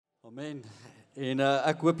Amen. En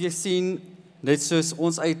ek hoop jy sien, net soos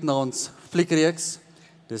ons uit na ons fliekreeks,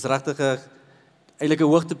 dis regtig eintlik 'n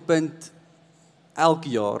hoogtepunt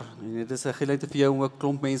elke jaar. En dit is 'n geleentheid vir jou om 'n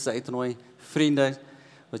klomp mense uit te nooi, vriende,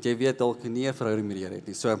 wat jy weet dalk nie 'n verhouding met die Here het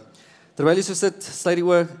nie. So, terwyl jy so sit, sluit die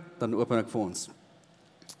oë, dan open ek vir ons.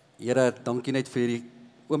 Here, dankie net vir hierdie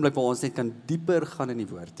oomblik waar ons net kan dieper gaan in die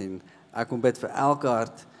woord. En ek kom bid vir elke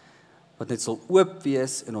hart wat net sal oop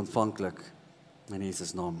wees en ontvanklik. In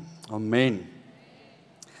Jesus naam. Amen.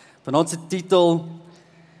 Vanaand se titel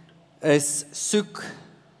is Soek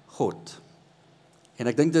God. En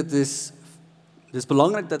ek dink dis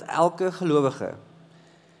belangrik dat elke gelowige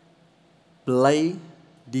bly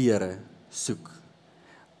die Here soek.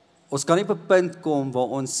 Ons kan nie op 'n punt kom waar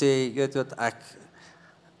ons sê, jy weet wat,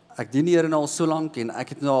 ek dien die Here nou al so lank en ek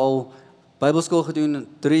het nou al Bybelskool gedoen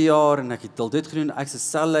 3 jaar en ek het al dit gedoen, ek's 'n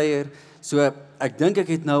selleier. So ek dink ek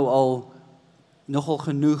het nou al nogal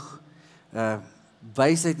genoeg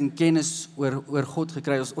wysheid en kennis oor God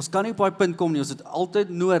gekry. Ons kan nie op daai punt kom nie. Ons het altyd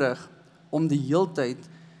nodig om die heeltyd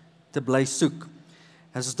te bly soek.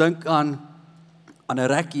 As ons dink aan 'n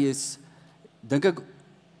rekkie dink ek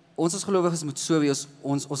ons as gelowiges moet so wees.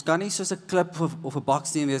 Ons kan nie soos 'n klip of 'n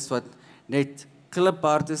baksteen wees wat net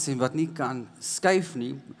kliphard is en wat nie kan skuif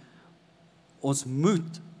nie. Ons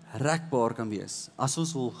moet rekbaar kan wees. As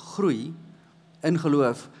ons wil groei in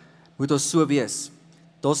geloof, moet ons so wees.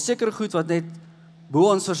 Daar's seker goed wat net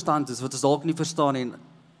bo ons verstand is, wat ons dalk nie verstaan nie.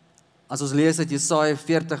 As ons lees uit Jesaja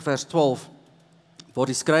 40 vers 12, waar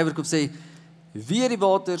die skrywer kom sê, wie het die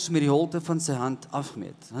waters met die holte van sy hand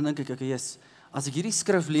afgemeet? Dan dink ek, yes, as ek hierdie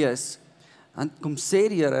skrif lees, dan kom sê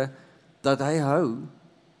die Here, dat hy hou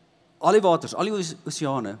al die waters, al die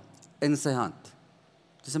oseane in sy hand.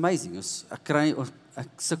 Dis amazing, ek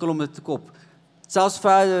sukkel om dit te kop. Selfs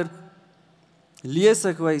verder, lees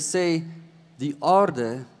ek hoe hy sê, die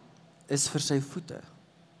aarde is vir sy voete.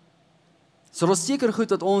 So daar is seker goed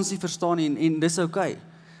dat ons nie verstaan en dis okay.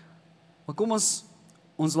 Maar kom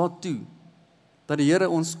ons laat toe, dat die Here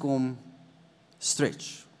ons kom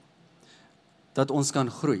stretch. Dat ons kan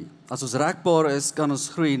groei. As ons rekbaar is, kan ons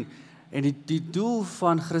groei. En die doel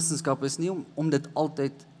van Christendom is nie om dit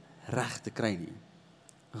altyd reg te kry nie.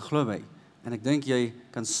 Glo my. En ek dink jy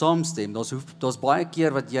kan saamstem, daar's baie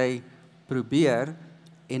keer wat jy probeer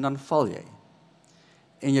en dan val jy.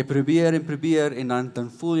 En jy probeer en dan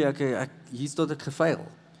voel jy, hier's tot ek gefaal.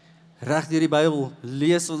 Reg deur die Bybel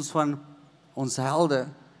lees ons van ons helde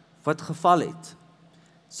wat geval het.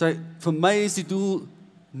 So vir my is die doel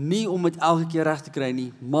nie om dit elke keer reg te kry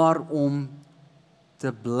nie, maar om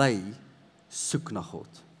te bly soek na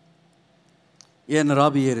God. Een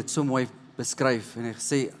rabbi het dit so mooi beskryf en hy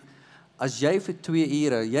gesê, as jy vir 2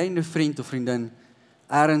 ure, jy en 'n vriend of vriendin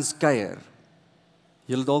ergens kuier,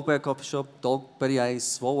 julle dalk by 'n coffeeshop, dalk by die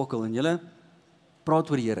huis, waar ook al, en julle praat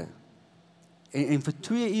oor die Here. En vir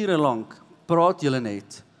 2 ure lank praat julle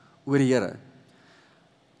net oor die Here.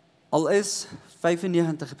 Al is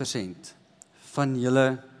 95% van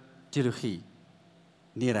julle teologie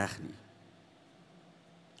nie reg nie,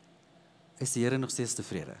 is die Here nog steeds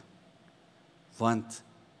tevrede. Want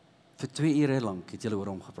vir 2 ure lank het julle oor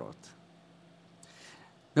hom gepraat.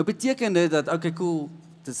 Nou beteken dit dat, okay, cool,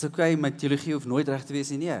 dit is okay, my teologie hoef nooit reg te wees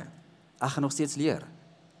nie. Nee, ek gaan nog steeds leer.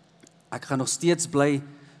 Ek gaan nog steeds bly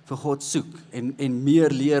vir God soek en meer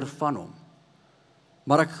leer van hom.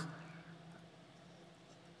 Maar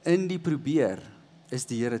in die probeer is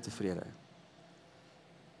die Here tevrede.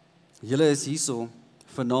 Julle is hierso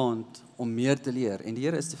vanaand om meer te leer en die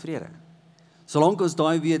Here is tevrede. Solank ons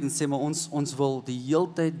daai weet en sê, maar ons wil die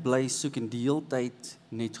heeltyd bly soek en die heeltyd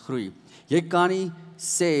net groei. Jy kan nie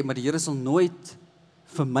sê, maar die Here sal nooit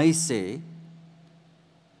vir my sê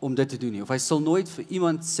om dit te doen nie, of hy sal nooit vir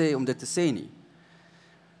iemand sê om dit te sê nie.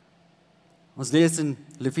 Ons lees in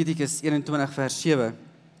Levitikus 21 vers 7,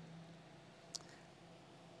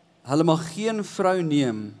 hulle mag geen vrou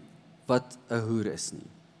neem wat 'n hoer is nie.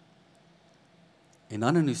 En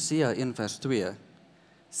dan in Hosea 1 vers 2,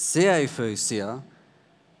 sê hy vir Hosea,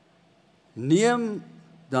 neem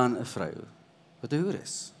dan 'n vrou wat 'n hoer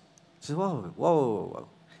is. So, wow.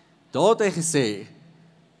 Daar het hy gesê,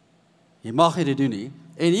 jy mag dit doen nie,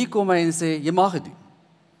 en hier kom hy en sê, jy mag dit doen.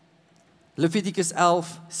 Levitikus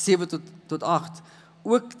 11, 7 tot 8,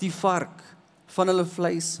 ook die vark van hulle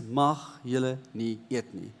vleis mag julle nie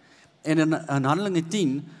eet nie. En in Handelinge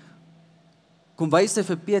 10, kom wys hy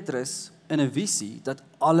vir Petrus in 'n visie, dat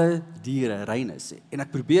alle diere rein is. En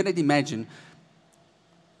ek probeer net imagine,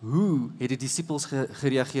 hoe het die disippels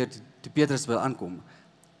gereageer toe Petrus by aankom?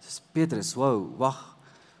 Petrus, wow, wag,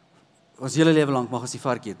 ons hele lewe lank mag ons die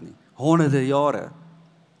vark eet nie. Honderde jare.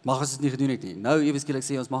 mag ons dit nie gedoen het nie. Nou ewe skielik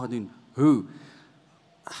sê ons mag dit doen. Hoe?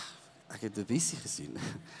 Ek het 'n visie gesien.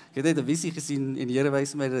 Ek het net 'n visie gesien en die Here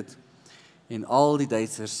wys my dit. En al die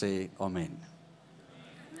Duitsers sê amen.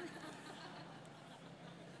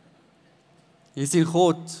 Jy sien,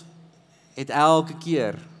 God het elke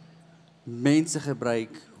keer mense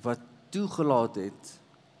gebruik wat toegelaat het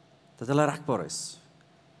dat hulle regbaar is.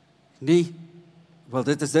 Nie, wel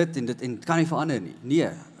dit is dit en dit kan nie verander nie. Nee,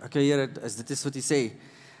 okay Here, dit is wat hy sê.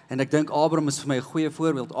 En ek dink Abraham is vir my 'n goeie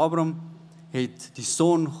voorbeeld. Abraham het die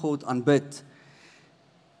son God aanbid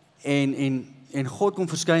en God kom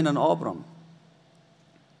verskyn aan Abraham.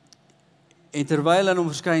 En terwyl hy hom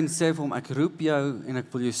verskyn, sê hy vir hom, ek roep jou en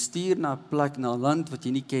ek wil jou stuur na 'n plek, na 'n land wat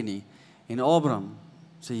jy nie ken nie. En Abraham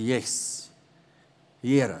sê, yes,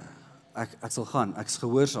 Here, ek sal gaan, ek is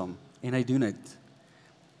gehoorsaam, en hy doen dit.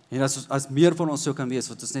 En as meer van ons so kan wees,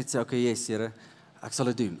 wat ons net sê, okay, yes, Here, ek sal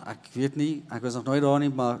dit doen. Ek weet nie, ek was nog nooit daar nie,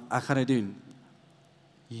 maar ek gaan dit doen.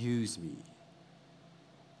 Use me.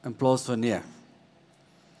 In plaas van nee.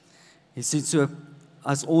 Jy sien so,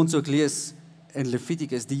 as ons ook lees in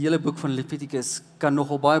Levitikus, die hele boek van Levitikus kan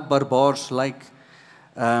nogal baie barbaars lyk,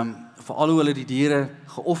 veral hoe hulle die diere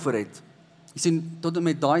geoffer het. Jy sien, tot en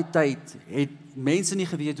met daai tyd het mense nie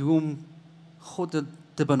geweet hoe om God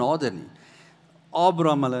te benader nie.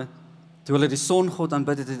 Abraham toe hulle die son God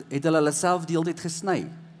aanbid het hulle self die hele tyd gesny.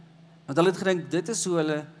 Want hulle het gedink, dit is hoe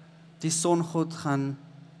hulle die son God gaan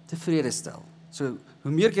tevrede stel. So,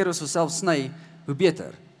 hoe meer keer ons self sny, hoe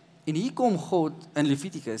beter. En hier kom God in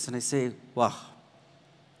Levitikus en hy sê, wag,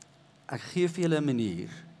 ek gee vir julle 'n manier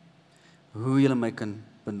hoe julle my kan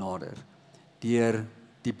benader deur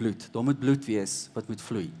die bloed. Daar moet bloed wees wat moet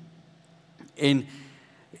vloei. En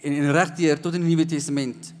regdeur tot in die Nuwe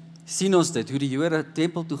Testament sien ons dit, hoe die Jode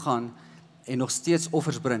tempel toe gaan en nog steeds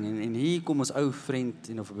offers bring. En hier kom ons ou vriend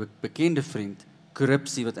en of 'n bekende vriend,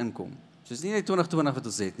 korrupsie wat inkom. So is nie net 2020 wat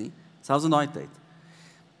ons het nie, selfs in daai tyd.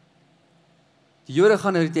 Die Jode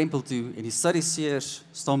gaan na die tempel toe en die Sadduseërs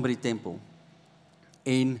staan by die tempel.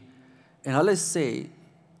 En hulle sê,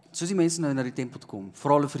 soos die mense nou na die tempel toe kom,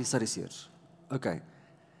 vra hulle vir die Sadduseërs, okay,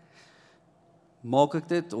 maak ek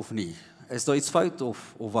dit of nie? Is daar iets fout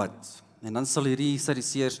of wat? En dan sal hierdie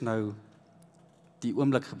Sadduseërs nou die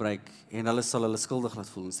oomblik gebruik en hulle sal hulle skuldig laat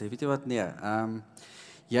voel en sê, weet jy wat, nee,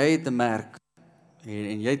 jy het 'n merk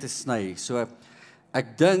en jy het 'n sny, so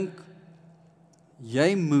ek dink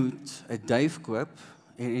jy moet 'n duif koop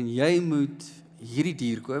en jy moet hierdie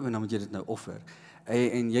dier koop en dan moet jy dit nou offer.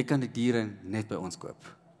 En jy kan die diere net by ons koop.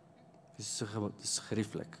 Dis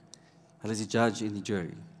gerieflik. Hulle is die judge en die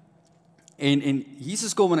jury. En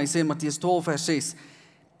Jesus kom en hy sê in Matteus 12 vers 6,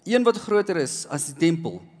 een wat groter is as die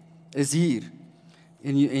tempel, is hier.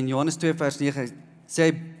 En Johannes 2 vers 9, sê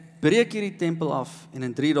hy, breek hierdie tempel af, en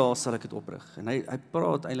in 3 dae sal ek dit oprig. En hy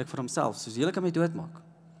praat eintlik vir homself, soos julle kan my doodmaak.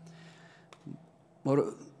 Maar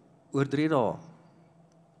oor 3 dae,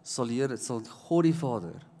 sal God die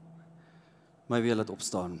Vader, my weer laat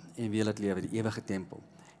opstaan, en weer laat lewe, die ewige tempel.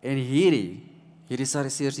 En hierdie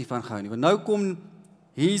Sadduseërs nie van gehou nie, want nou kom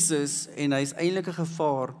Jesus, en hy is eintlik 'n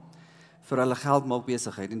gevaar vir hulle geldmaak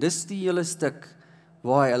besigheid. En dis die hele stuk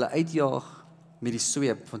waar hy hulle uitjaag met die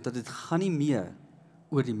sweep, want dit gaan nie meer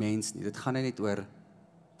oor die mens nie, dit gaan net oor,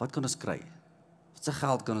 wat kan ons kry? Wat se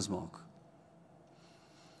geld kan ons maak?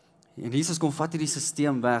 En Jesus kom vat hierdie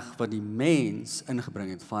stelsel weg, wat die mens ingebring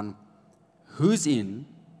het, van who's in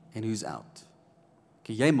en who's out.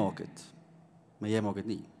 Okay, jy maak dit, maar jy maak dit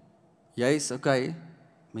nie. Jy is okay,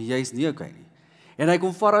 maar jy is nie okay nie. En hy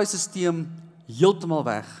kom vat daai stelsel heeltemal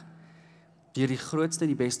weg, deur die grootste en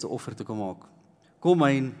die beste offer te kom maak. Kom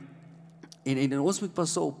hy, en ons moet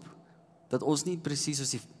pas op, dat ons nie presies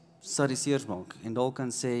soos die Sadduseërs maak, en dalk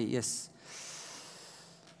kan sê, yes,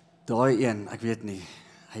 daai een, ek weet nie,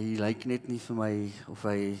 hy lyk net nie vir my, of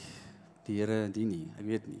hy die Here dien nie, ek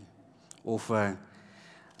weet nie. Of,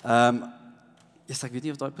 yes, ek weet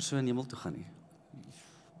nie of daai persoon in die hemel toe gaan nie.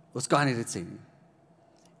 Ons kan nie dit sê nie.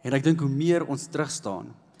 En ek dink hoe meer ons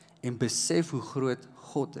terugstaan, en besef hoe groot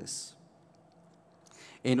God is,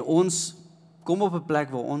 en ons kom op 'n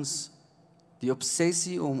plek waar ons die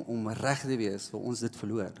obsessie om reg te wees, waar ons dit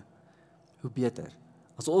verloor, hoe beter.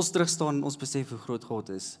 As ons terugstaan en ons besef hoe groot God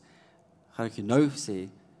is, gaan ek jou nou sê,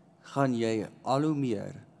 gaan jy al hoe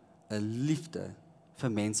meer 'n liefde vir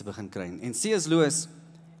mense begin kry. En C.S. Lewis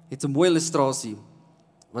het 'n mooi illustrasie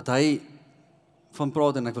wat hy van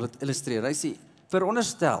praat en ek wil dit illustreer. Hy sê,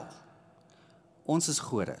 veronderstel, ons is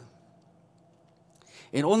gode.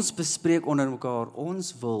 En ons bespreek onder mekaar,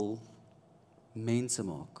 ons wil mense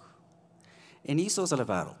maak. En hier is hulle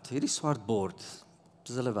wêreld, hierdie swart bord,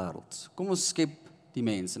 dis hulle wêreld. Kom ons skep die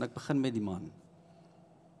mens, en ek begin met die man.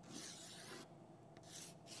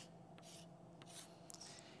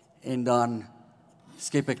 en dan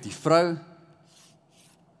skep ek die vrou,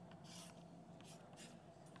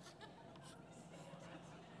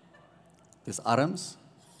 dis arms,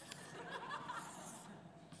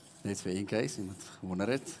 net vir een case, jy moet wonder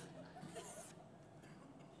het.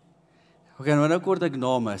 Ok, nou kort ek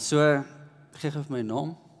name, so, gee vir my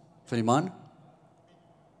naam, vir die man,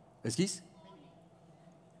 Ekskuus?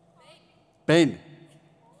 Ben.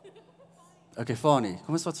 Ok, Fanny,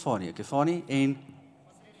 kom eens wat Fanny, ok, Fanny en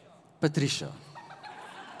Patricia.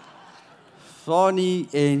 Fanny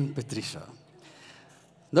en Patricia.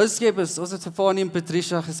 Nou skep ons het vir Fanny en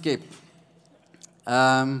Patricia geskep.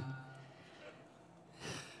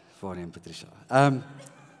 Fanny en Patricia.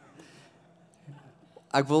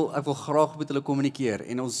 Ek wil graag met hulle kommunikeer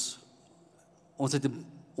en ons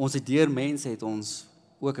het deur mense het ons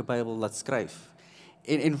ook 'n Bybel laat skryf.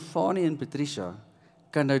 En Fanny en Patricia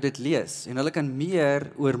kan nou dit lees en hulle kan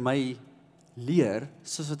meer oor my leer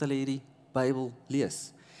soos wat hulle hierdie Bybel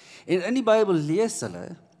lees. En in die Bybel lees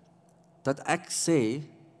hulle dat ek sê,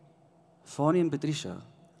 Fanny en Patricia,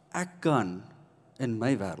 ek kan in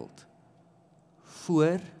my wêreld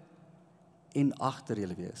voor en agter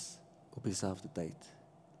julle wees op dieselfde tyd.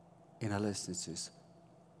 En hulle is net soos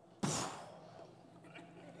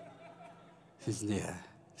dis nee,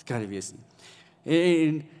 dit kan nie wees nie.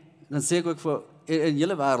 En dan sê ek ook vir in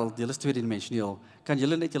julle wêreld, julle is tweedimensioneel, kan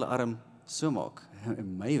julle net julle arm so maak.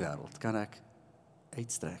 In my wêreld kan ek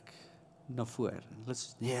uitstrek na voor. Hulle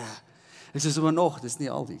sê nee. Ek sê maar nog, dis nie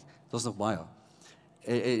al die. Daar's nog baie.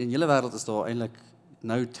 In julle wêreld is daar eintlik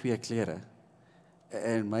nou 2 klere.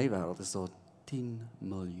 In my wêreld is daar 10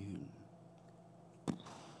 miljoen.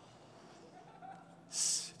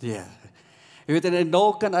 Ja. Jy weet, en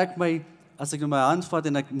dalk kan ek as ek my hand vat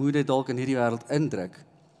en ek moet dit dalk in hierdie wêreld indruk,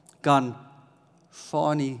 kan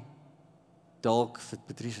Fanny dalk vir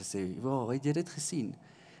Patricia sê, wow, het jy dit gesien?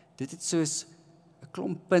 Dit het soos 'n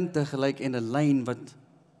klomp punte gelyk en 'n lyn wat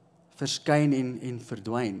verskyn en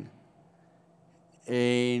verdwyn.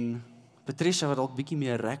 En Patricia wat dalk bietjie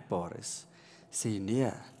meer rekbaar is, sê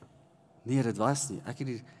nee, dit was nie.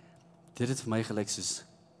 Dit het vir my gelyk soos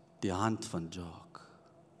die hand van Jacques.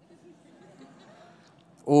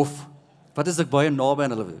 Of wat is ek baie naby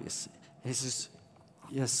aan hulle wees? Hy sê,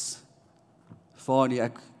 yes, Fanny,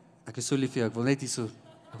 ek is so lief vir jou, ek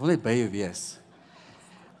wil net by jou wees.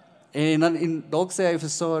 En dalk sê hy vir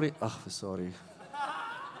sorry,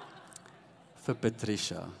 vir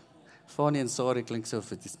Patricia. Fanny en sorry klink so of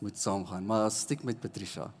dit moet saamgaan, maar as stiek met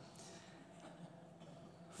Patricia.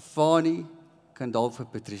 Fanny kan dalk vir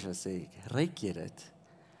Patricia sê, ruik jy dit?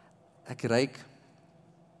 Ek ruik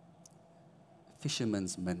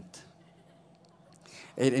fisherman's mint.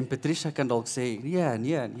 En Patricia kan dalk sê,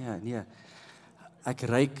 nee. Ek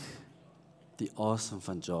ruik die asem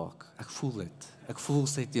van Jacques. Ek voel dit. Ek voel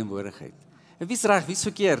sy teenwoordigheid. En wie's reg, wie's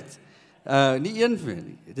verkeerd? Nie een van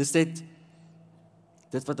nie. Dis dit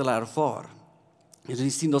wat hulle ervaar. En jy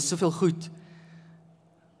sien, daar's soveel goed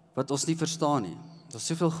wat ons nie verstaan nie. Daar's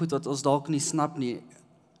soveel goed wat ons dalk nie snap nie.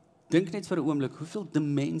 Dink net vir 'n oomblik, hoeveel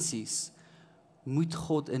dimensies moet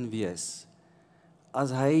God in wees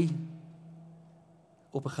as hy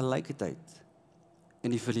op 'n gelyke tyd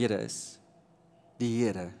in die verlede is, die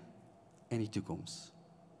Here en die toekoms.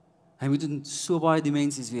 Hy moet in so baie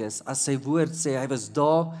dimensies wees, as sy woord sê, hy was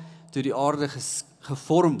daar toe die aarde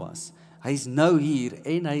gevorm was. Hy is nou hier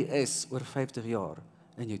en hy is oor 50 jaar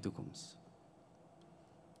in jou toekoms.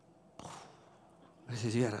 Dit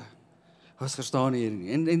is Here. Ons verstaan hier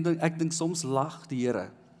nie. En ek dink soms lag die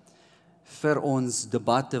Here vir ons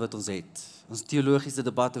debatte wat ons het. Ons teologiese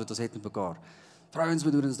debatte wat ons het met mekaar. Vrouens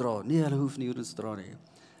moet hoedens dra. Nee, hulle hoef nie hoedens te dra nie.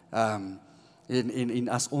 En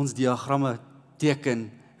as ons diagramme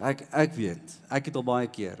teken, ek weet, ek het al baie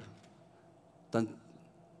keer, dan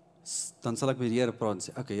sal ek met die Here praat en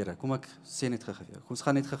sê, okay Here, kom ek sê net gou vir jou. Kom ons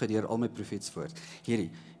gaan net gou deur al my profeets voort. Here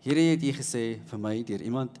het jy gesê vir my deur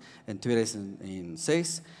iemand in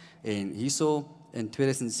 2006 en hierso in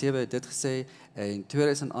 2007 het dit gesê en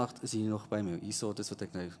 2008 is hy nog by my. Hierso dis wat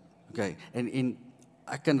ek nou. Okay. En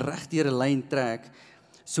ek kan reg deur 'n lyn trek.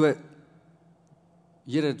 So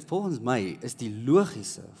Here, volgens my is die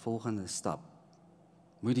logiese volgende stap.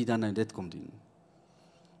 Moet jy dan nou dit kom doen?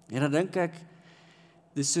 En dan dink ek,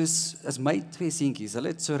 dis soos, as my 2 seentjies, hulle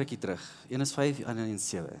het so rukkie terug, een is 5, ander is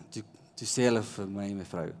 7, toe sê hulle vir my en my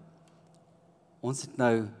vrou,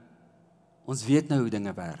 ons weet nou hoe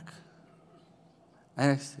dinge werk. En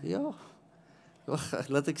ek sê, ja,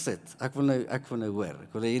 laat ek sit, ek wil nou hoor,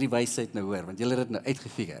 ek wil hierdie wysheid nou hoor, want julle het dit nou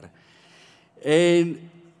uitgefigure. En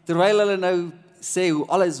terwyl hulle nou sê hoe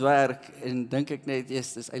alles werk, en dink ek net,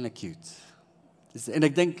 yes, dis eintlik cute. En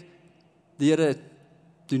ek dink, die Here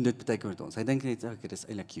doen dit baie keer met ons. Hy dink net, okay, dis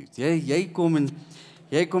eintlik cute.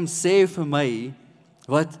 Jy kom sê vir my,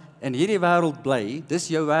 wat in hierdie wêreld bly, dis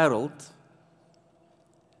jou wêreld,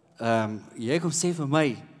 jy kom sê vir my,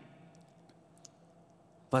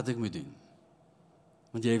 wat ek moet doen.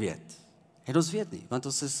 Want jy weet. En ons weet nie, want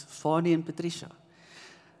ons is Fanny en Patricia.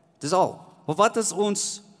 Dis al. Maar wat is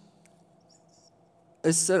ons,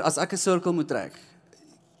 as ek 'n sirkel moet trek,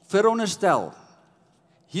 veronderstel,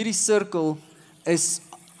 hierdie sirkel is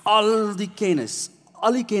al die kennis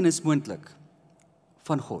moontlik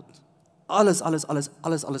van God. Alles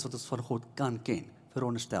wat ons van God kan ken,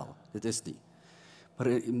 veronderstel. Dit is nie. Maar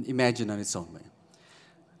imagine nou net saam met my.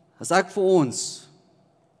 As ek vir ons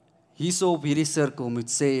hierso op hierdie sirkel moet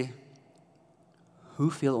sê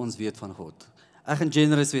hoeveel ons weet van God. Ek gaan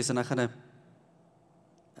generous wees en ek gaan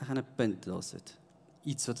 'n punt daar sit.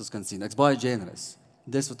 Iets wat ons kan sien. Ek's baie generous.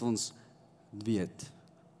 Dis wat ons weet.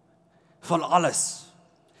 Van alles.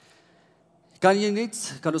 Kan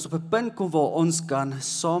ons op 'n punt kom waar ons kan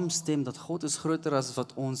saamstem dat God is groter as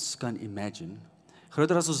wat ons kan imagine.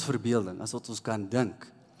 Groter as ons verbeelding, as wat ons kan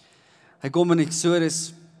dink. Hy kom in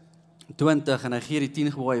Eksodus 20 en hy gee die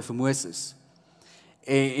 10 gebooie vir Moses.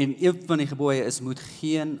 En een van die gebooie is, moet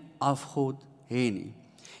geen afgod hê nie.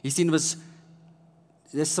 Jy sien, was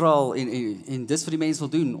Israel en dis wat die mens wil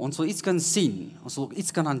doen. Ons wil iets kan sien, ons wil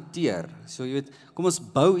iets kan hanteer. So jy weet, kom ons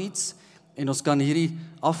bou iets en ons kan hierdie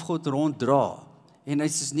afgod ronddra. En hy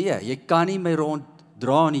sê, nee, jy kan nie my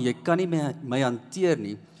ronddra nie, jy kan nie my hanteer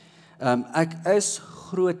nie. Ek is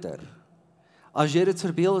groter. As jy dit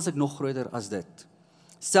verbeel, is ek nog groter as dit.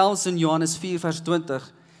 Selfs in Johannes 4 vers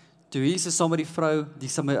 20, toe Jesus saam met die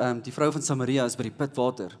vrou van Samaria is by die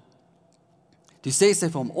pitwater. Toe sê sy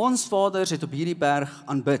vir hom, ons vaders het op hierdie berg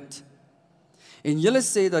aanbid. En julle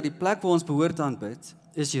sê dat die plek waar ons behoort te aanbid,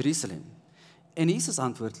 is Jerusalem. En Jesus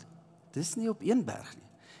antwoord, dis nie op een berg nie.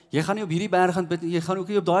 Jy gaan nie op hierdie berg aanbid nie, jy gaan ook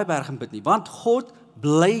nie op daai berg aanbid nie, want God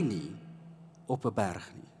bly nie op 'n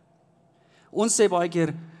berg nie. Ons sê baie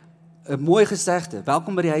keer 'n mooi gesegde,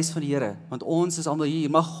 welkom by die huis van die Here, want ons is almal hier,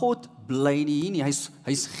 maar God bly nie hier nie,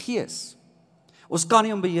 hy's gees. Ons kan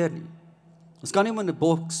nie hom beheer nie. Ons kan nie hom in 'n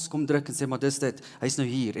boks kom druk en sê, maar dis dit, hy's nou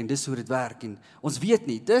hier, en dis hoe dit werk, en ons weet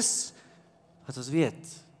nie, dis wat ons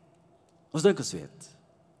weet. Ons dink ons weet.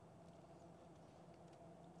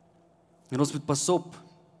 En ons moet pas op,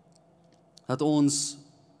 dat ons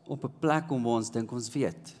op 'n plek kom waar ons dink ons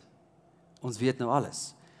weet. Ons weet nou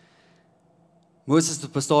alles. Moses het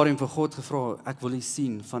op 'n stadium vir God gevra, ek wil U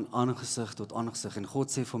sien van aangesig tot aangesig, en God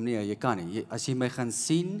sê vir hom, nee, jy kan nie, as jy my gaan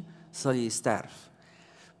sien, sal jy sterf.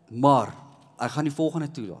 Maar, ek gaan die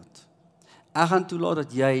volgende toelaat. Ek gaan toelaat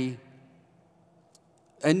dat jy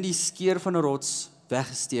in die skeer van 'n rots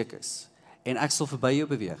weggesteek is, en ek sal verby jou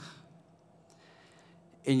beweeg.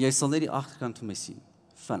 En jy sal net die agterkant van my sien,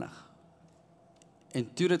 vinnig.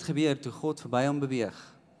 En toe dit gebeur, toe God verby hom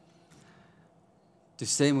beweeg, toe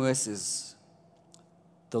sê Moses,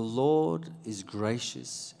 the Lord is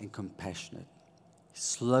gracious and compassionate,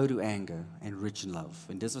 slow to anger and rich in love.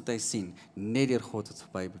 En dis wat hy sien, net deur God wat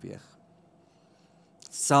verby beweeg.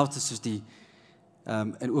 Selfs soos die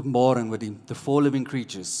in Openbaring waar the four living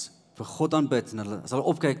creatures vir God aanbid, en as hulle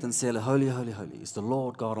opkyk, dan sê hulle, holy, holy, holy, is the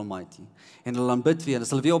Lord God Almighty. En hulle aanbid weer, en as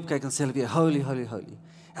hulle weer opkyk, dan sê hulle weer, holy, holy, holy.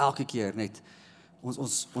 Elke keer net,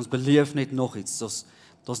 ons beleef net nog iets,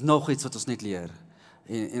 daar's nog iets wat ons net leer.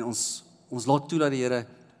 En ons laat toe dat die Here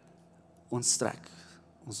ons strek.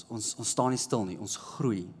 Ons staan nie stil nie, ons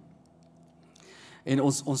groei. En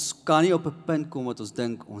ons kan nie op 'n punt kom wat ons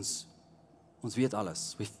dink, ons weet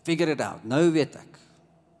alles. We figured it out. Nou weet ek.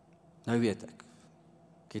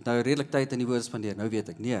 Ek het nou redelik tyd in die woord spandeer, nou weet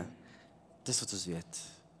ek. Nee, dis wat ons weet.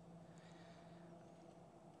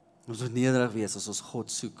 Ons moet nederig wees as ons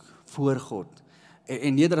God soek, voor God.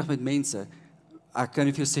 En nederig met mense. Ek kan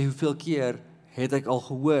nie vir jou sê hoeveel keer het ek al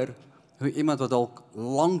gehoor, hoe iemand wat dalk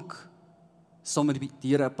lank saam met die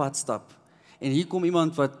Here 'n pad stap, en hier kom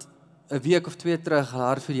iemand wat 'n week of 2 terug hulle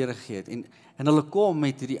hart vir die Here gegee het, en hulle kom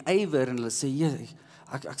met hierdie ywer, en hulle sê,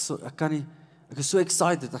 ek is so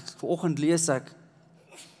excited, vanoggend lees ek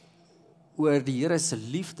oor die Here se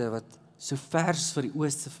liefde, wat so vers vir die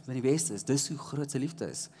ooste van die weste is, dis hoe groot sy liefde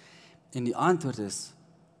is, en die antwoord is,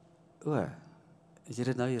 het jy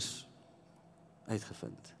dit nou eers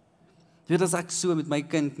uitgevind? Jy weet, as ek so met my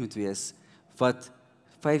kind moet wees, wat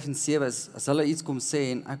 5 en 7 is, as hulle iets kom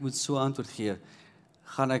sê, en ek moet so antwoord gee,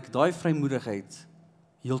 gaan ek daai vrymoedigheid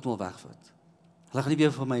heeltemal wegvat. Hulle gaan nie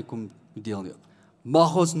weer van my kom deel nie.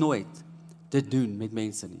 Mag ons nooit dit doen met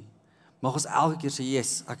mense nie. Mag ons elke keer sê,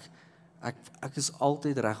 yes, ek is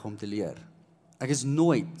altyd reg om te leer. Ek is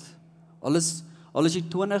nooit, al is jy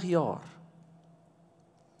 20 jaar,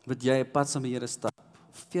 wat jy 'n pad saam met die Here stap,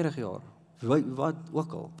 40 jaar, wat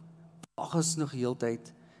ook al, mag ons nog die hele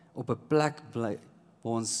tyd op 'n plek bly,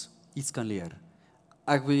 waar ons iets kan leer.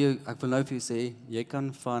 Ek wil nou vir jou sê, jy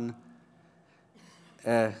kan van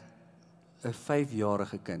 'n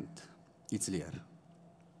 5-jarige kind iets leer.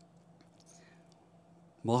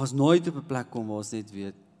 Mag ons nooit op 'n plek kom waar ons net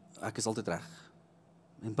weet, ek is altyd reg.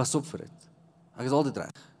 En pas op vir dit. Ek is altyd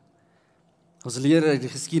reg. Ons leer uit die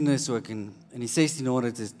geskiedenis ook, in die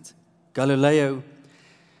 1600 het Galileo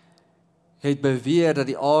het beweer dat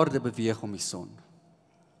die aarde beweeg om die son.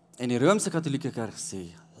 En die Rooms-Katolieke Kerk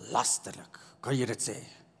sê, lasterlik, kan jy dit sê?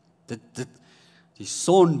 Die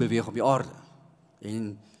son beweeg op die aarde.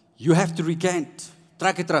 En you have to recant,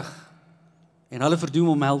 trek dit terug. En hulle verdoem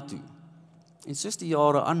hom hel toe. En soos die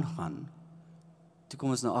jare aangaan, toe kom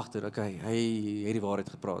ons nou agter, okay, hy het die waarheid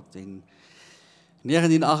gepraat. En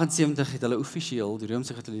 1978 het hulle offisieel, die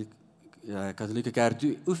Rooms-Katolieke Kerk,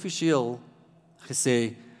 toe offisieel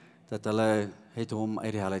gesê, dat hulle het hom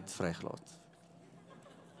uit die hel uit vrygelaat.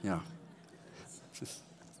 Ja.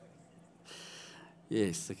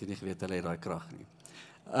 Yes, ek het nie geweet hulle het daai krag nie.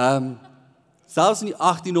 Selfs in die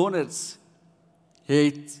 1800s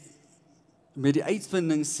het met die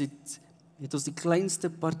uitvindings het ons die kleinste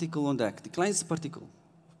partikel ontdek, die kleinste partikel,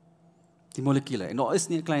 die molekule, en daar is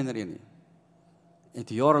nie 'n kleiner een nie. En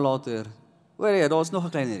 2 jare later, daar is nog 'n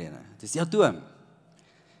kleiner een, dit is die atoom.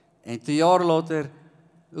 En 2 jare later,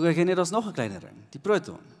 daar is nog 'n kleiner een, die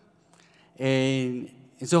proton. En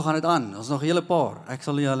so gaan dit aan, ons nog 'n hele paar, ek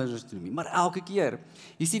sal nie alles doen nie, maar elke keer,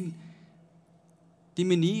 jy sien, die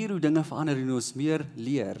manier hoe dinge verander en ons meer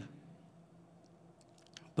leer,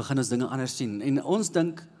 begin ons dinge anders sien. En ons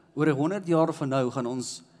dink, oor 100 jaar van nou, gaan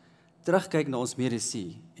ons terugkyk na ons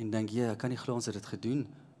mediese en dink, ek kan nie glo ons het dit gedoen.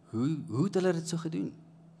 Hoe het hulle dit so gedoen?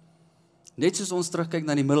 Net soos ons terugkyk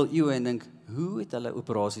na die middeleeue en dink, hoe het hulle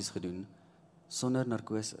operasies gedoen sonder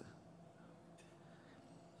narkose?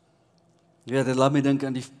 Dit laat my dink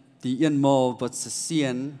aan die een ma wat sy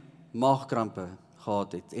seun maagkrampe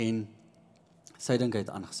gehad het en sy dink hy het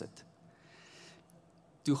aangesit.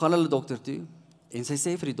 Toe gaan hulle dokter toe en sy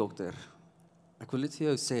sê vir die dokter, ek wil dit vir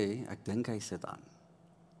jou sê, ek dink hy sit aan.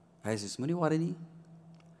 Hy sê, moenie worry nie.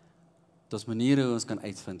 Daar's maniere hoe ons kan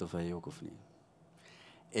uitvind of hy jok of nie.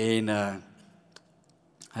 En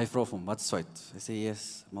hy vra vir hom, wat is fout? Hy sê,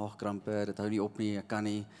 yes, maagkrampe, dit hou nie op nie, ek kan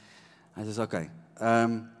nie. Hy sê, okay,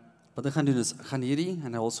 wat ek gaan doen is, ek gaan hierdie,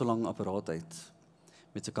 en hy haal so lang apparaat uit,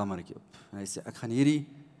 met sy kameretjie op. En hy sê, ek gaan hierdie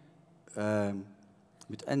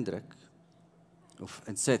moet indruk, of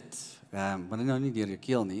insit, maar nou nie deur jou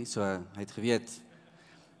keel nie, so hy het geweet,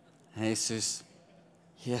 hy sê,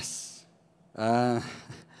 yes,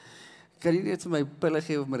 kan jy net vir my pille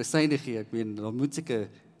gee of medisyne gee, ek meen, dan moet ek 'n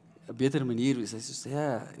beter manier wees, hy sê,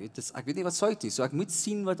 ek weet nie wat fout is, so ek moet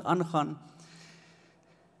sien wat aangaan,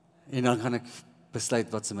 en dan gaan ek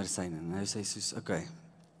besluit wat se medisyne, en hy sê soos, okay,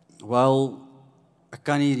 wel, ek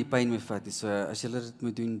kan nie die pyn meer vat, so as jy dit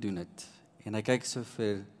moet doen, doen dit, en hy kyk so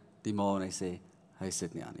vir die ma en hy sê, hy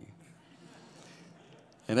sit nie aan nie,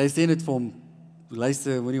 en hy sê net vir hom,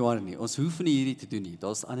 luister, moenie worry nie, ons hoef nie hierdie te doen nie,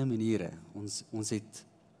 daar's ander maniere, ons het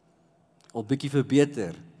al bietjie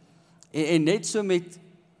verbeter, en net so met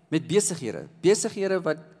besighede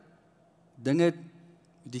wat dinge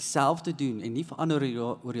dieselfde doen, en nie verander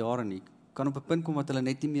oor jare nie, kan op 'n punt kom wat hulle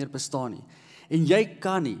net nie meer bestaan nie, en jy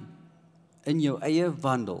kan nie, in jou eie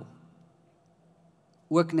wandel,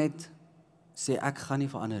 ook net sê, ek gaan nie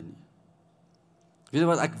verander nie, weet jy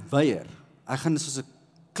wat, ek weier, ek gaan soos 'n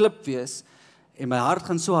klip wees, en my hart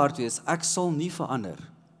gaan so hard wees, ek sal nie verander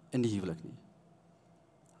in die huwelik nie.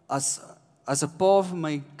 As 'n pa vir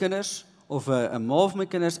my kinders, of 'n ma vir my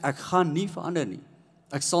kinders, ek gaan nie verander nie.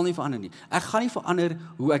 Ek sal nie verander nie. Ek gaan nie verander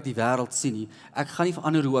hoe ek die wêreld sien nie. Ek gaan nie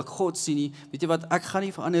verander hoe ek God sien nie. Weet jy wat, ek gaan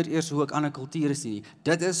nie verander eers hoe ek ander kulture sien nie.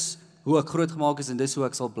 Dit is hoe ek groot gemaak is en dis hoe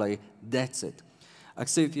ek sal bly. That's it. Ek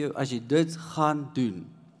sê vir jou, as jy dit gaan doen,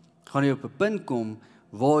 gaan jy op 'n punt kom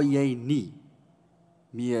waar jy nie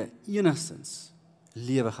meer enigstens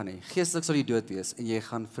lewe gaan hê. Geestelik sal jy dood wees en jy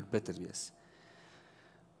gaan verbitter wees.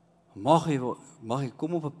 Mag jy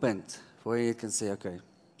kom op 'n punt waar jy kan sê, okay,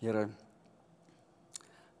 Here,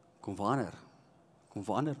 kom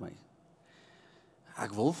verander my.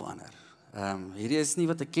 Ek wil verander. Hierdie is nie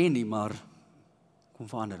wat ek ken nie, maar kom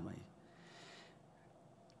verander my.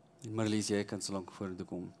 En Marlies, jy kan so lank vorentoe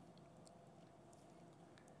kom.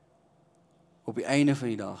 Op die einde van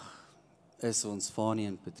die dag is ons Fanie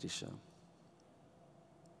en Patricia.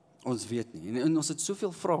 Ons weet nie, en ons het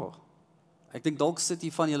soveel vrae. Ek dink dalk sit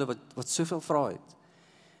hier van julle wat soveel vrae het.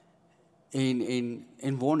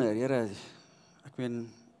 En wonder, Here, ek meen,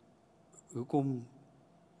 hoekom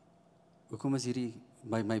hoekom is hierdie,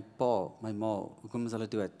 my pa, my ma, hoekom is hulle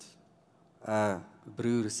dood?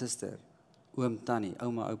 Broer, suster, oom, tannie,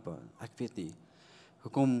 ouma, oupa, ek weet nie.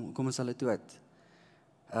 Hoekom is hulle dood?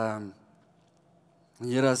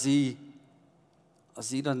 Here, as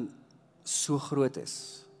hy dan so groot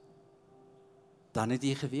is, dan het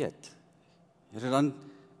hy geweet. Here, dan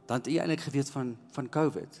het hy eintlik geweet van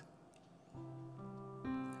COVID.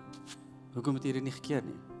 Hoekom het hy dit nie gekeer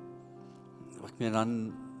nie? Ek meen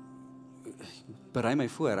dan, berei my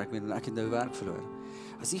voor, ek het nou werk verloor.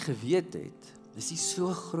 As hy geweet het, as hy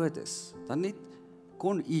so groot is, dan net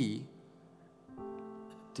kon hy,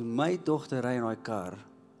 toe my dogter ry in die kar,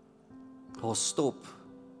 haar stop,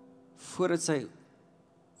 voordat sy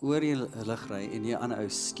oor die lig ry en die ander ou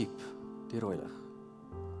skiep, die rooi lig.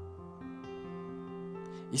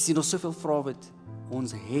 Jy sien nog soveel vrae wat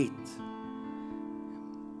ons het,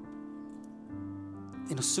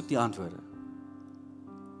 en ons soek die antwoorde.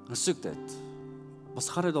 Ons soek dit. Ons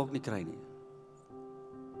gaan dit dalk nie kry nie.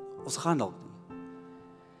 Ons gaan dalk nie.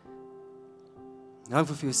 Nou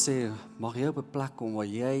vir jou sê, mag jy op 'n plek kom waar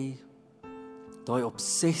jy daai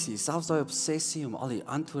obsessie, selfs daai obsessie om al die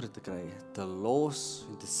antwoorde te kry, te los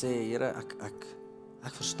en te sê, Here,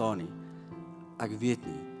 ek verstaan nie. Ek weet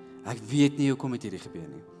nie. Ek weet nie hoekom het hierdie gebeur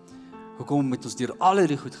nie. Hoekom het ons deur al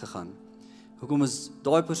hierdie goed gegaan? Hoekom is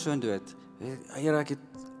daai persoon dood? Here, ek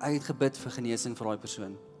het gebid vir genesing vir daai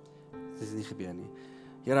persoon. Dit het nie gebeur nie.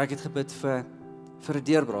 Here, ek het gebid vir 'n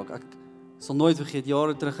deurbraak. Ek sal nooit vergeet,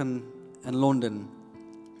 jare terug in Londen,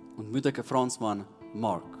 ontmoet ek 'n Fransman,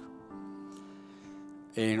 Mark.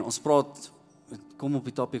 En ons praat, kom op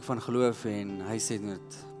die topik van geloof en hy sê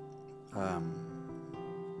net,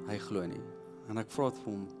 hy glo nie. En ek vra vir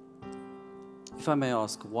hom, if I may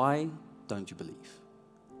ask, why don't you believe?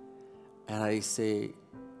 And hy sê,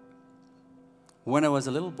 when I was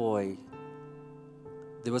a little boy,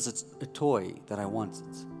 there was a toy that I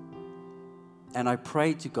wanted. And I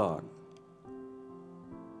prayed to God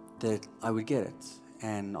that I would get it.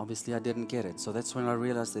 And obviously I didn't get it. So that's when I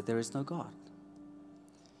realized that there is no God.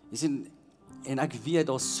 Jy sien, en ek weet,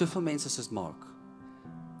 daar is soveel mense soos Mark,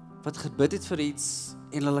 wat gebid het vir iets,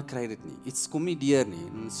 en hulle kry dit nie. Iets kom nie deur nie,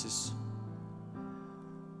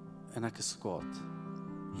 en ek is kwaad.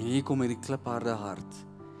 En hier kom hierdie klipharde hart,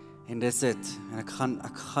 en dis dit, en ek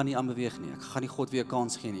gaan nie aanbeweeg nie, ek gaan nie God weer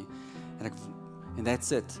kans gee nie, en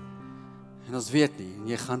that's it. En ons weet nie, en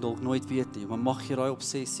jy gaan dalk nooit weet nie, maar mag jy daai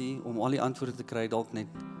obsessie om al die antwoorde te kry, dalk net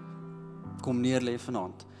kom neerlê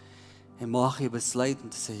vanaand. En mag jy besluit om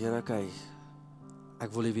te sê, Here, okay,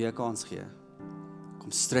 ek wil jy weer kans gee.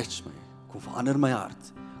 Kom stretch my, kom verander my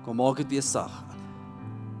hart, kom maak dit weer sag.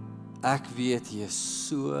 Ek weet jy is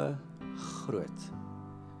so groot.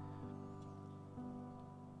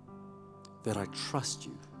 That I trust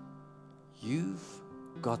you. You've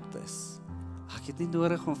got this. Ek het nie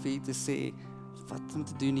nodig om vir jy te sê wat om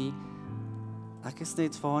te doen nie. Ek is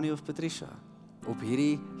net Fanie of Patricia. Op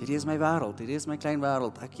hierdie is my wêreld, hierdie is my klein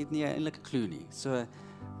wêreld. Ek het nie eintlik 'n klou nie. So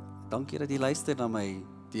dankie dat jy luister na my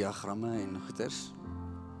diagramme en goeters.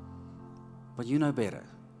 But you know better.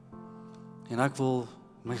 En ek wil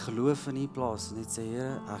my geloof in U plaas en net sê,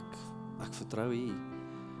 Here, ek vertrou U.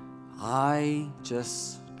 I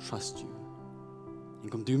just trust you. En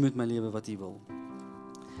kom doen met my lewe wat U wil.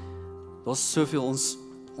 Daar's soveel,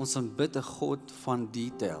 ons aanbid 'n God van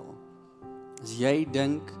detail. As jy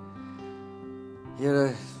dink,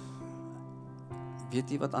 Here, weet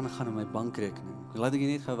jy wat aangaan in my bankrekening? Laat ek jy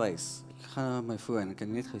net gewys. Ek gaan op my foon, ek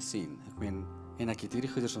kan net gou sien. En ek het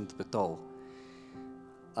hierdie goeders om te betaal.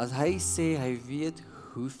 As hy sê, hy weet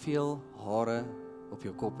hoeveel hare op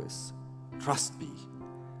jou kop is. Trust me.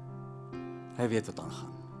 Hy weet wat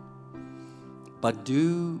aangaan. But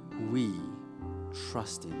do we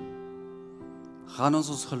trust him? Gaan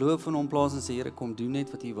ons geloof in hom plaas en sê, Here, kom doen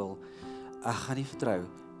net wat U wil. Ek gaan nie vertrou.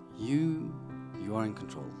 You are in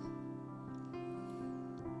control.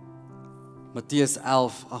 Matteus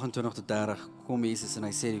 11:28-30 kom Jesus en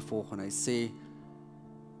hy sê die volgende. Hy sê,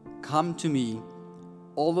 Come to me,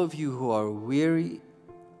 all of you who are weary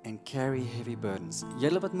and carry heavy burdens.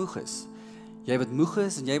 Julle wat moeg is. Jy wat moeg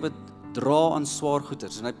is en jy wat dra aan swaar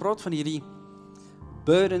goeders. En hy praat van hierdie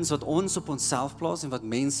burdens wat ons op onsself plaas en wat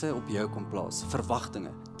mense op jou kom plaas.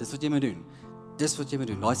 Verwagtinge. Dis wat jy moet doen. Dis wat jy moet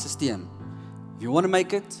doen. Daai stelsel. If you want to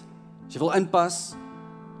make it, as jy wil inpas,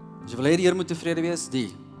 as jy wil hê die Here moet tevrede wees,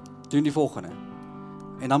 doen die volgende.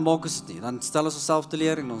 En dan maak ons dit nie. Dan stel ons onsself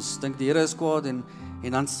teleur en ons dink die Here is kwaad en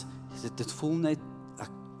dan dit voel net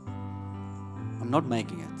I'm not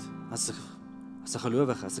making it. As 'n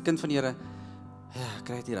gelowige, as 'n kind van die Here, ek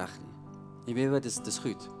kry dit nie reg nie. Jy weet wat, dis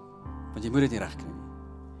goed. Want jy moet dit nie reg kry nie.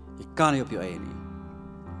 Jy kan nie op jou eie nie.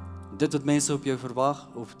 dit wat mense op jou verwag,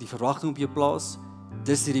 of die verwagting op jou plaas,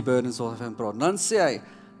 dis die burdens wat hy van praat. Dan sê hy,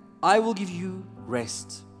 I will give you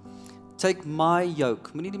rest. Take my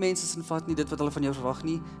yoke. Moenie die mense sin vat nie, dit wat hulle van jou verwag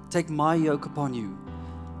nie. Take my yoke upon you.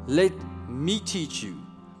 Let me teach you,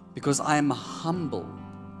 because I am humble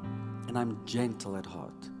and I'm gentle at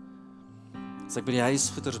heart. As ek by die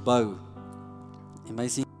huisgoeders bou, en my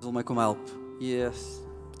sien wil my kom help, yes,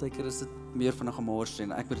 partykeer is dit meer van 'n gemors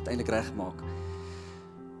en ek moet dit eintlik regmaak.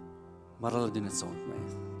 Maar hulle doen dit saam met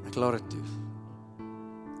my. Ek laat dit toe.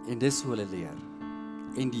 En dis hoe hulle leer.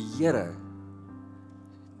 En die Here,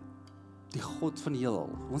 die God van die heelal,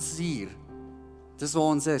 ons is hier. Dis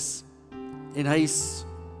waar ons is. En hy is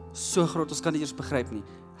so groot, ons kan nie eers begryp nie.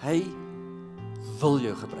 Hy wil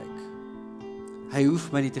jou gebruik. Hy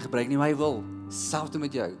hoef my nie te gebruik nie, maar hy wil. Selfs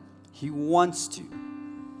met jou. He wants to.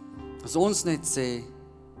 As ons net sê,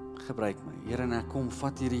 gebruik my. Here, en ek kom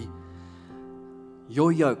vat hierdie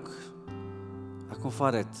your yoke. Ek kom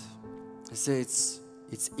vat dit. Hy sê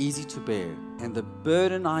it's easy to bear and the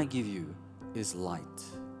burden I give you is light.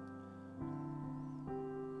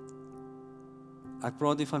 Ek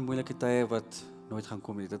praat nie van moeilike tye wat nooit gaan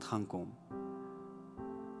kom nie, dit gaan kom.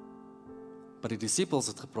 Maar die disciples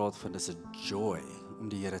het gepraat van dis 'n joy om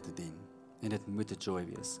die Here te dien. En dit moet 'n joy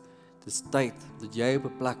wees. Dis tyd dat jy op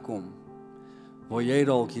 'n plek kom waar jy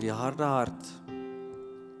dalk hierdie harde hart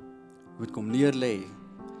moet kom neerlê.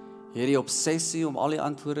 Hierdie obsessie om al die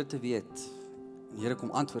antwoorde te weet. En Here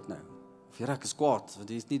kom antwoord nou. Of Here, ek is kwaad, want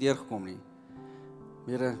dit is nie deurgekom nie.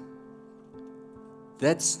 Here,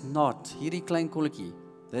 that's not, hierdie klein kolletjie,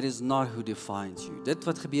 that is not who defines you. Dit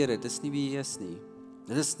wat gebeur het, dis nie wie jy is nie.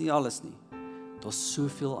 Dit is nie alles nie. Daar's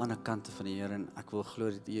soveel aan die kante van die Here en ek wil glo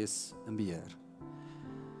dat hy is in beheer.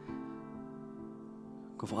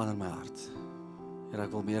 Kom verander my hart. Here,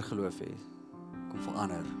 ek wil meer geloof hê. Kom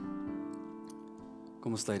verander.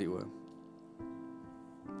 Kom ons sluit die oë.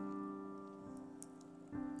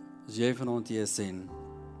 As jy vanaand hier is en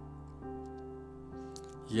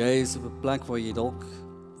jy is op 'n plek waar jy dalk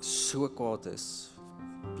so kwaad is.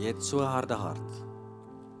 Jy het so 'n harde hart.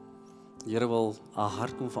 Die Here wil 'n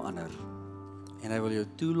hart kom verander. En hy wil jou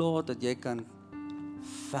toelaat dat jy kan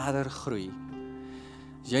verder groei.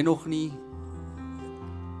 As jy nog nie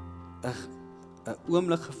 'n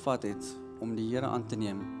oomblik gevat het om die Here aan te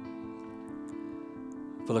neem,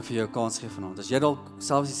 wil ek vir jou 'n kans gee vanaand. As jy dalk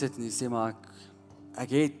selfs hier sit en jy sê, maar ek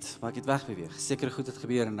het wegbeweeg. Sekere goed het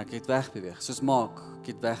gebeur en ek het wegbeweeg. Soos maak, ek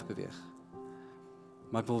het wegbeweeg.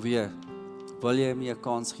 Maar ek wil jy my 'n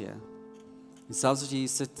kans gee? En selfs as jy hier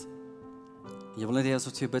sit, jy wil net hê as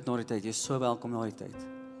wat vir jou bid na die tyd, jy is so welkom na die tyd.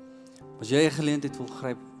 As jy 'n geleentheid wil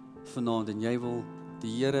gryp vanaand en jy wil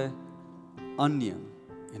die Here aanneem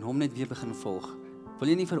en hom net weer begin volg, wil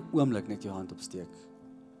jy nie vir 'n oomblik net jou hand opsteek.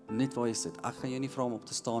 Net waar jy sit. Ek gaan jou nie vra om op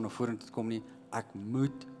te staan of vorentoe te kom nie. Ek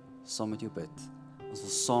moet saam met jou bid. Ons wil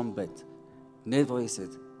saam bid. Net waar jy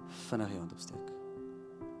sit, vinnig jou hand opsteek.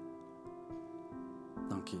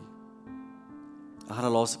 Dankie. Ek gaan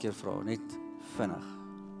 'n laaste keer vra, net vinnig.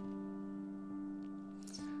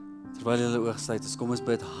 Terwyl jy hulle oog sluit is, kom ons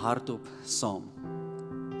bid hardop saam.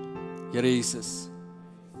 Here Jesus,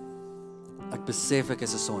 ek besef ek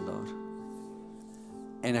is 'n sondaar.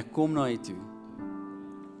 En ek kom na U toe,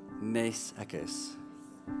 nes ek is.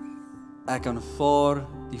 Ek aanvaar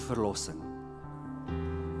die verlossing.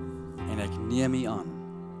 En ek neem U aan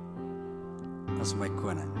as my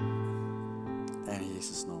koning. In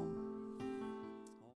Jesus naam.